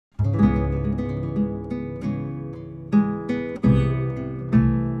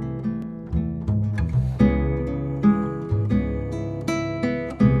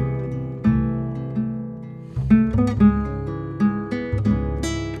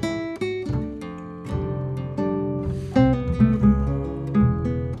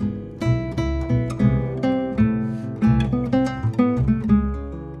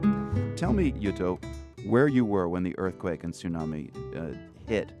where you were when the earthquake and tsunami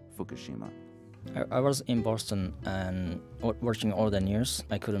hit Fukushima. I was in Boston and watching all the news.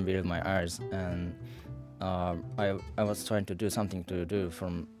 I couldn't believe my eyes, and I was trying to do something to do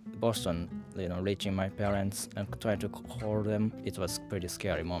from Boston, reaching my parents and trying to call them. It was a pretty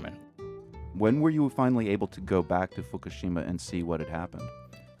scary moment. When were you finally able to go back to Fukushima and see what had happened?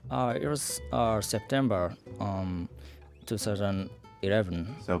 It was September 2011.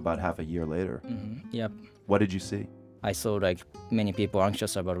 So about half a year later. Yep. What did you see? I saw many people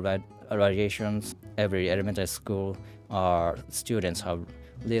anxious about radiations. Every elementary school students have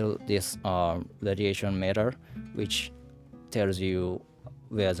this radiation meter, which tells you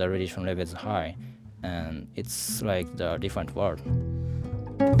where the radiation level is high, and it's like the different world.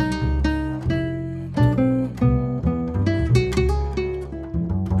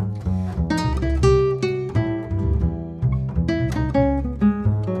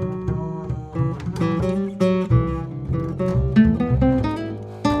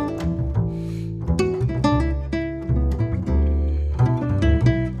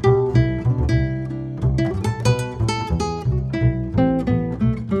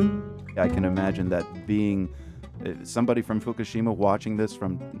 I can imagine that being somebody from Fukushima watching this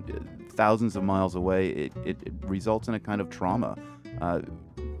from thousands of miles away, it results in a kind of trauma.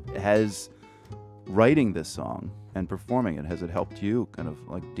 Has writing this song and performing it, has it helped you kind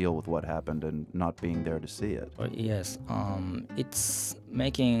of deal with what happened and not being there to see it? Yes, it's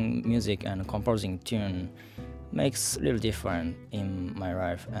making music and composing tune makes a little different in my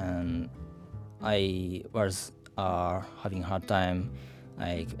life, and I was having a hard time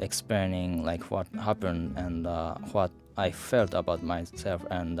explaining what happened and what I felt about myself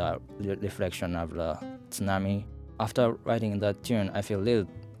and the reflection of the tsunami. After writing that tune, I feel a little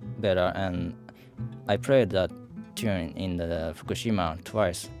better, and I played that tune in the Fukushima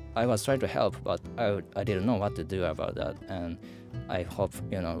twice. I was trying to help, but I didn't know what to do about that, and I hope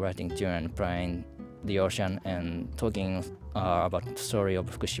writing tune and playing the ocean and talking about the story of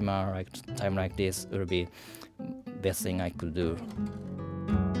Fukushima time like this will be best thing I could do.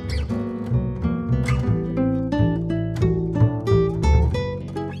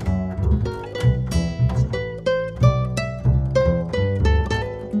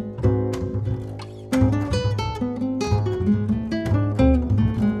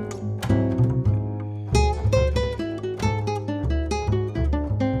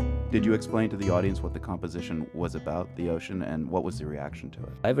 Did you explain to the audience what the composition was about, the ocean, and what was the reaction to it?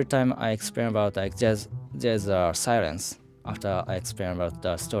 Every time I explain about there's silence after I explain about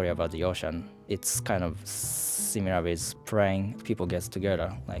the story about the ocean. It's kind of similar with praying. People get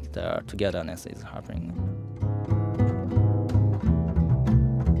together, the togetherness is happening.